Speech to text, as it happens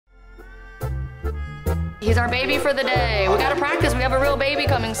He's our baby for the day. We gotta practice. We have a real baby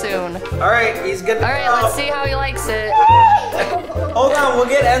coming soon. All right, he's good to go. All right, let's see how he likes it. Hold on, we'll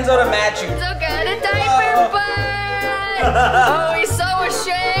get Enzo to match you. Enzo got a diaper butt. Oh, he's so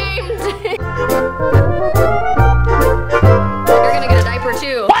ashamed. You're gonna get a diaper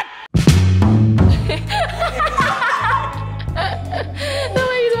too. What? The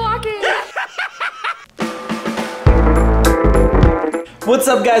way he's walking. What's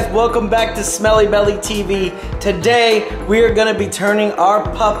up, guys? Welcome back to Smelly Belly TV. Today, we are gonna be turning our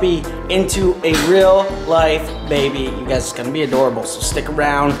puppy into a real life baby. You guys, it's gonna be adorable, so stick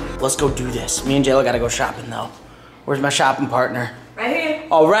around. Let's go do this. Me and Jayla gotta go shopping though. Where's my shopping partner? Right here.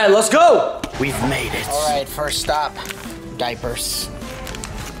 All right, let's go. We've made it. All right, first stop, diapers.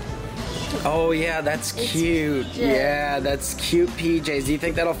 Oh yeah, that's cute. Yeah, that's cute PJs. Do you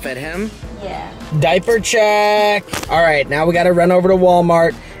think that'll fit him? Yeah. Diaper check. All right, now we gotta run over to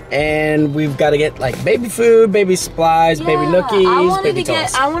Walmart and we've gotta get like baby food, baby supplies, baby nookies, baby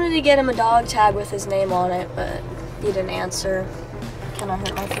toys. I wanted to get him a dog tag with his name on it, but he didn't answer. Kinda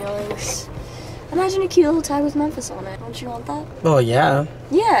hurt my feelings. Imagine a cute little tag with Memphis on it. Don't you want that? Oh yeah.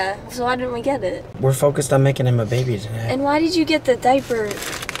 Yeah, so why didn't we get it? We're focused on making him a baby today. And why did you get the diaper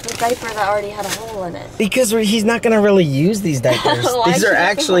that already had a hole in it? Because he's not gonna really use these diapers. These are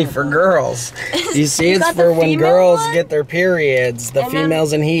actually for girls. You see, it's for when girls get their periods, the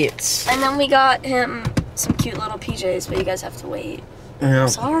females in heats. And then we got him some cute little PJs, but you guys have to wait. Yeah.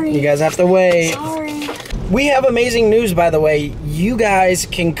 Sorry. You guys have to wait. Sorry. We have amazing news, by the way. You guys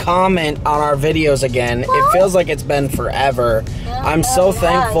can comment on our videos again. What? It feels like it's been forever. Yeah, I'm so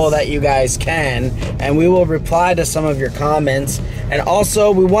thankful that you guys can, and we will reply to some of your comments. And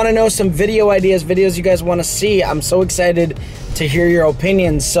also, we want to know some video ideas, videos you guys want to see. I'm so excited to hear your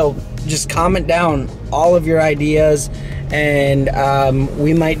opinions. So just comment down all of your ideas, and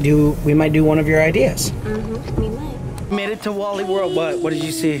we might do one of your ideas. Mm-hmm. We might. Made it to Wally World. What did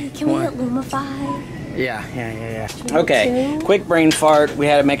you see? Can we get Lumify? Yeah. Okay, quick brain fart. We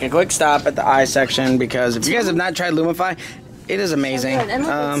had to make a quick stop at the eye section because if you guys have not tried Lumify, it is amazing. So and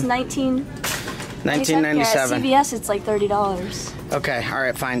look, it's $19.97. Yeah, at CVS, it's like $30. Okay, all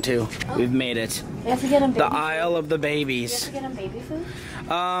right, fine too. We've made it. We have to get him baby the aisle of the babies. We have to get him baby food?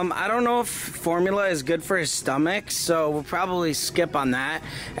 I don't know if formula is good for his stomach, so we'll probably skip on that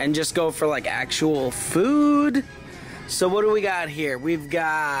and just go for like actual food. So what do we got here? We've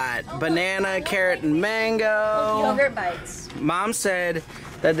got banana, carrot, and mango. Yogurt bites. Mom said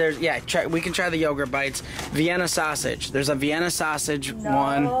that there's, we can try the yogurt bites. Vienna sausage. There's a Vienna sausage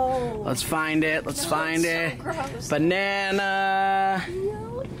one. Let's find it. Let's find it. Gross. Banana.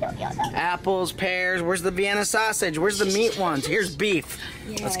 Apples, pears. Where's the Vienna sausage? Where's the meat ones? Here's beef.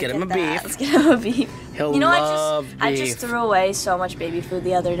 Yeah, let's get him a beef. Let's get him a beef. He'll love beef. I just threw away so much baby food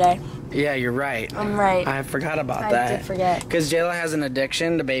the other day. Yeah, you're right. I'm right. I forgot about that. I did forget. Because Jayla has an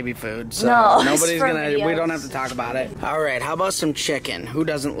addiction to baby food, so nobody's gonna. We don't have to talk about it. All right, how about some chicken? Who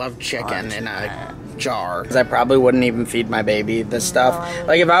doesn't love chicken in a jar? Because I probably wouldn't even feed my baby this stuff.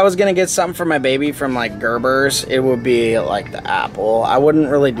 Like if I was gonna get something for my baby from like Gerber's, it would be like the apple. I wouldn't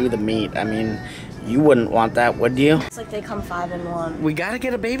really do the meat. I mean, you wouldn't want that, would you? It's like they come 5 in 1. We gotta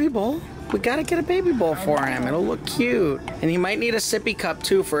get a baby bowl. We gotta get a baby bowl for him. It'll look cute. And he might need a sippy cup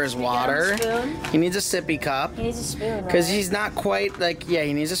too for his water. He needs a sippy cup. He needs a spoon, because he's not quite like,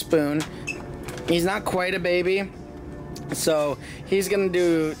 he needs a spoon. He's not quite a baby. So he's gonna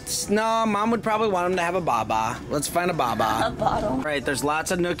do, no, Mom would probably want him to have a baba. Let's find a baba. A bottle. Right, there's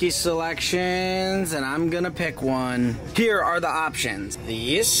lots of nookie selections and I'm gonna pick one. Here are the options.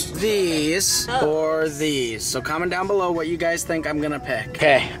 These, or these. So comment down below what you guys think I'm gonna pick.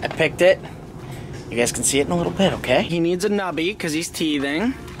 Okay, I picked it. You guys can see it in a little bit, okay? He needs a nubby because he's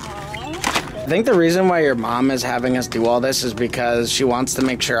teething. I think the reason why your mom is having us do all this is because she wants to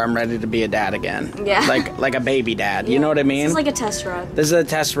make sure I'm ready to be a dad again. Yeah. Like a baby dad, you know what I mean? This is like a test run. This is a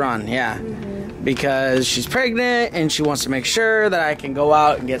test run, yeah. Because she's pregnant and she wants to make sure that I can go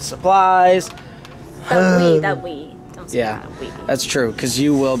out and get supplies. That we. Don't say that, we. That's true, because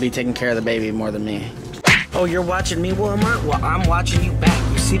you will be taking care of the baby more than me. Oh, you're watching me, Wilma? Well, I'm watching you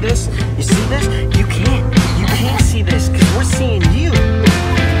back. You see this? You see this? You can't see this because we're seeing you.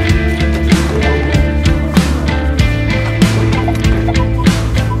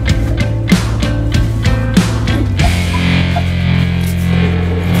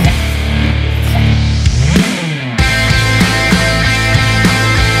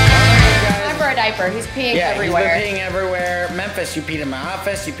 He's peeing everywhere. He's been peeing everywhere. Memphis, you peed in my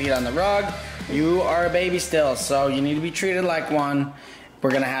office, you peed on the rug. You are a baby still, so you need to be treated like one.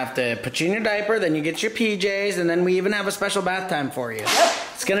 We're gonna have to put you in your diaper, then you get your PJs, and then we even have a special bath time for you. Yep.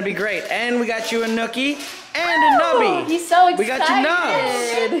 It's gonna be great. And we got you a nookie and a nubby. He's so excited. We got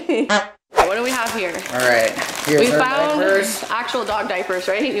you nubs. What do we have here? All right. Here's We our found diapers. actual dog diapers,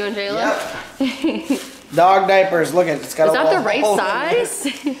 right? You and Jayla? Yep. Dog diapers. Look at it. It's got Is a that little the right hole in size?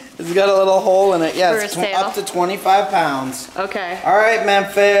 it. It's got a little hole in it. Yeah, For it's his tail. up to 25 pounds. Okay. All right,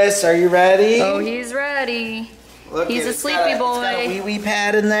 Memphis. Are you ready? Oh, he's ready. Look, He's a it's sleepy got It's boy. got a wee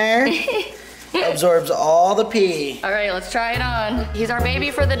pad in there. Absorbs all the pee. All right, let's try it on. He's our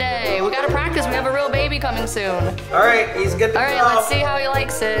baby for the day. We gotta practice. We have a real baby coming soon. All right, he's good to All right, go. let's see how he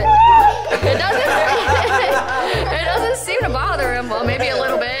likes it. It doesn't seem to bother him. Well, maybe a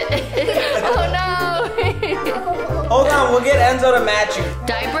little bit. Oh no. Hold on, we'll get Enzo to match you.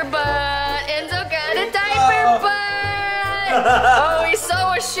 Diaper butt. Enzo got a diaper butt. Oh, he's so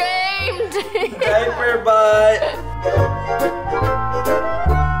ashamed. Diaper butt.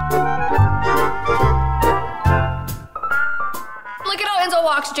 Look at how Enzo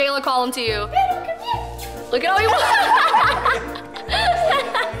walks. Jayla calling to you. Look at how he walks.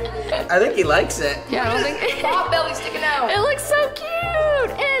 I think he likes it. Yeah, I don't think. Top belly sticking out. It looks so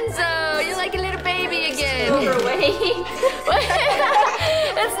cute. Enzo, you're like a little baby again. Overweight.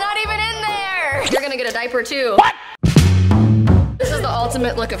 It's not even in there. You're gonna get a diaper too. This is the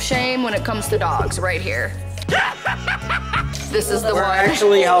ultimate look of shame when it comes to dogs, right here. This is the We're one.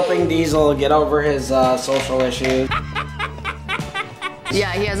 actually helping Diesel get over his social issues.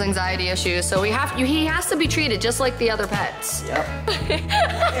 Yeah, he has anxiety issues, so he has to be treated just like the other pets. Yep.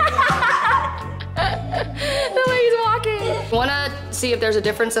 The way he's walking. Wanna see if there's a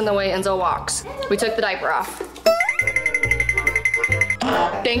difference in the way Enzo walks. We took the diaper off.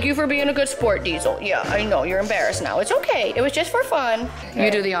 Thank you for being a good sport, Diesel. Yeah, I know, you're embarrassed now. It's okay, it was just for fun. Okay.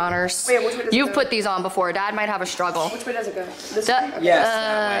 You do the honors. Wait, which way does it You've go? put these on before. Dad might have a struggle. Which way does it go? This Yes,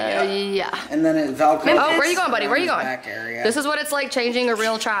 that way, Yeah. And then it Velcro. Oh, where are you going, buddy? Where are you going? Back area. This is what it's like changing a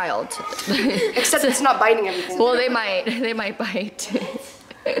real child. Except it's not biting everything. Well, they might bite.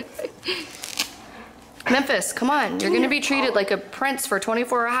 Memphis, come on. You're gonna be treated like a prince for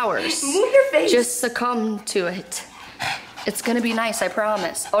 24 hours. Move your face. Just succumb to it. It's gonna be nice, I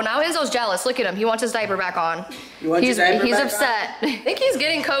promise. Oh, now Enzo's jealous. Look at him. He wants his diaper back on. You want your diaper He's back upset. I think he's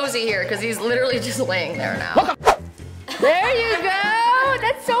getting cozy here because he's literally just laying there now. There you go.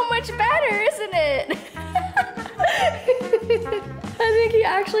 That's so much better, isn't it? I think he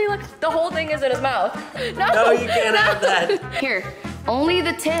actually the whole thing is in his mouth. No, you can't have that. Here, only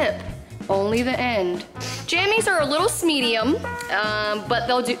the tip. Only the end. Jammies are a little medium, but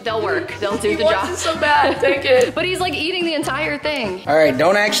they'll work. They'll do the job. He wants it so bad. Take it. But he's like eating the entire thing. All right,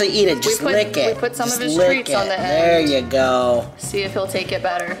 don't actually eat it. Just lick it. We put some Just of his lick treats on it. the There end. you go. See if he'll take it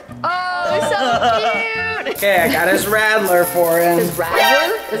better. Oh, so cute. Okay, I got his rattler for him. His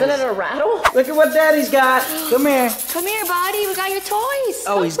rattler? Isn't it a rattle? Look at what Daddy's got. Come here. Come here, buddy. We got your toys.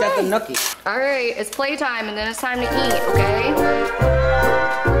 Oh, he's got the Okay. nookie. All right, it's playtime, and then it's time to eat. Okay.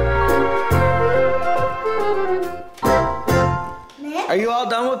 Are you all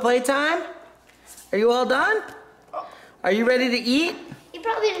done with playtime? Are you all done? Are you ready to eat? You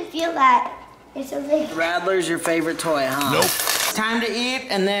probably didn't feel that. It's so big. Rattler's your favorite toy, huh? Nope. Time to eat,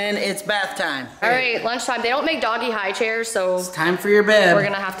 and then it's bath time. All right, lunchtime. They don't make doggy high chairs, so Time for your bib. we're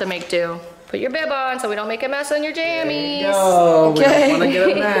gonna have to make do. Put your bib on so we don't make a mess on your jammies. No, we Okay. don't want to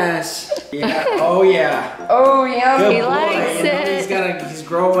get a mess. Yeah. Oh yeah. Oh, yeah. Good He boy. likes You know, it. he's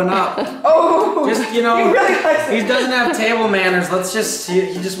growing up. Oh. Just He really likes it. he doesn't have table manners.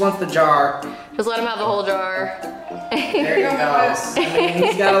 He just wants the jar. Just let him have the whole jar. There you go. I mean,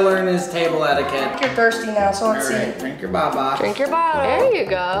 he's got to learn his table etiquette. You're thirsty now, so All let's right, see. drink your baba. Drink your bottle. There you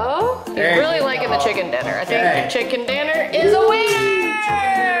go. He's There really you liking go. the chicken dinner. I think Okay. the chicken dinner is a winner.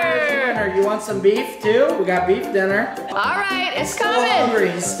 You want some beef too? We got beef dinner. All right, it's Still coming.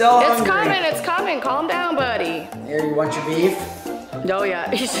 hungry. He's still It's hungry. coming, it's coming. Calm down, buddy. Here, you want your beef? Oh, yeah.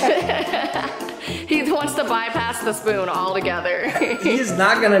 He wants to bypass the spoon altogether. He's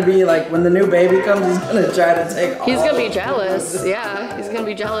not gonna be like when the new baby comes. He's gonna try to take. He's all gonna be of it. jealous. Yeah, he's gonna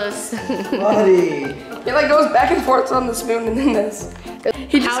be jealous. Buddy. It like goes back and forth on the spoon and then this.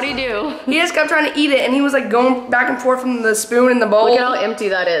 How'd he do? He just kept trying to eat it and he was like going back and forth from the spoon and the bowl. Look at how empty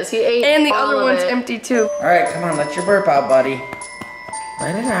that is. He ate And the all other of one's it. empty too. All right, come on, let your burp out, buddy.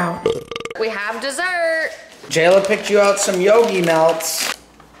 Let it out. We have dessert. Jayla picked you out some yogi melts.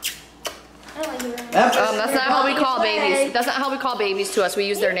 That's not how we call babies. That's not how we call babies to us. We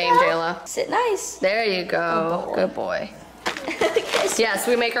use their name, Jayla. Sit nice. There you go. Good boy. Yes,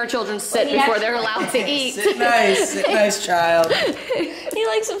 we make our children sit before they're allowed to eat. Sit nice, child. He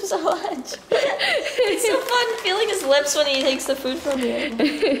likes him so much. It's so fun feeling his lips when he takes the food from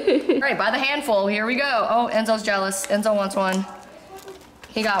you. All right, by the handful, here we go. Oh, Enzo's jealous. Enzo wants one.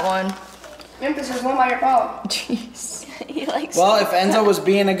 He got one. Memphis, there's one by your paw. Jeez. He likes. Well, if Enzo was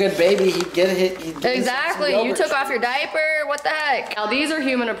being a good baby, he'd get it. Exactly. You took off your diaper. What the heck? Now these are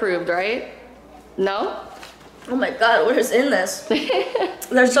human approved, right? No? Oh my god, what is in this?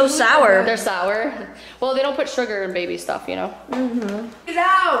 They're so sour. They're sour. Well, they don't put sugar in baby stuff, you know? Get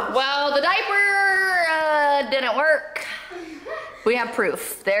out! Well, the diaper didn't work. We have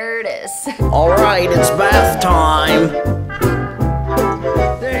proof. There it is. All right, it's bath time.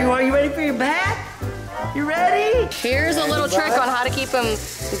 There you are. You ready for your bath? You ready? Here's a little trick on how to keep him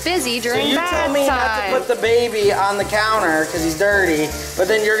busy during You bath tell me not time. to put the baby on the counter because he's dirty, but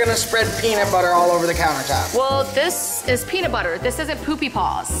then you're gonna spread peanut butter all over the countertop. Well, this is peanut butter. This isn't poopy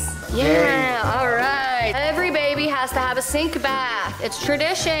paws. Yeah, all right. Every baby has to have a sink bath. It's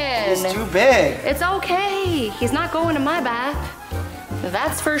tradition. It's too big. It's okay. He's not going to my bath.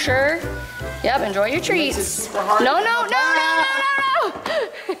 That's for sure. Yep, enjoy your treats. super hard No, to no, come no, no, no,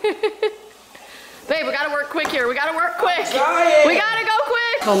 no. Babe, we gotta work quick here. We gotta work quick. Trying. We gotta go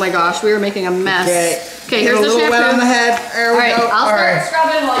quick. Oh my gosh, we are making a mess. Okay, Get here's a the little shampoo. wet on the head. There we All right, go. I'll All start right.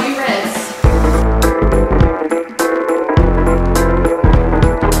 scrubbing while you rinse.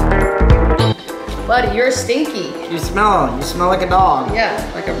 Buddy, you're stinky. You smell like a dog.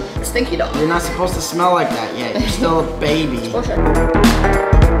 Yeah, like a stinky dog. You're not supposed to smell like that yet. You're still a baby. Bullshit.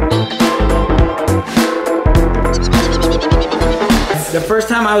 The first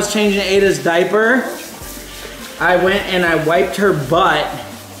time I was changing Aydah's diaper, I went and I wiped her butt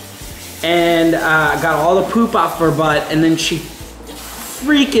and got all the poop off her butt, and then she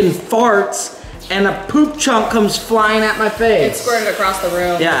freaking farts and a poop chunk comes flying at my It face. squirted across the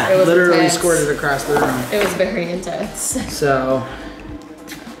room. Yeah, It was literally intense. squirted across the room. It was very intense. So,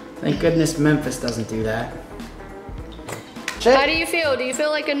 thank goodness Memphis doesn't do that. How do you feel? Do you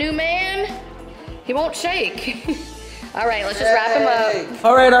feel like a new man? He won't shake. All right, let's just wrap him up.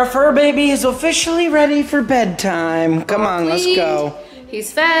 All right, our fur baby is officially ready for bedtime. Come on, let's go. He's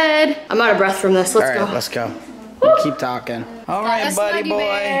fed. I'm out of breath from this. Let's All go. right, let's go. We'll keep talking. All right, a buddy Snuggie boy.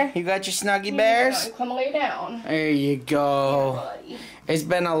 bear. You got your Snuggie bears? Come lay down. There you go. It's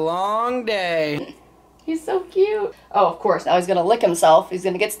been a long day. He's so cute. Oh, of course. Now he's gonna lick himself. He's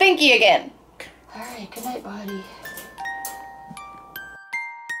gonna get stinky again. All right, good night, buddy.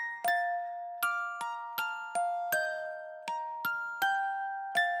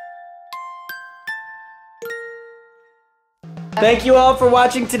 Thank you all for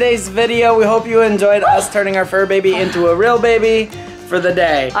watching today's video. We hope you enjoyed us turning our fur baby into a real baby for the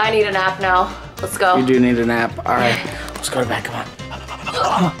day. I need a nap now. Let's go. You do need a nap. All right, let's go to bed. Come on.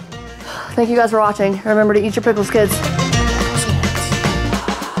 Thank you guys for watching. Remember to eat your pickles, kids.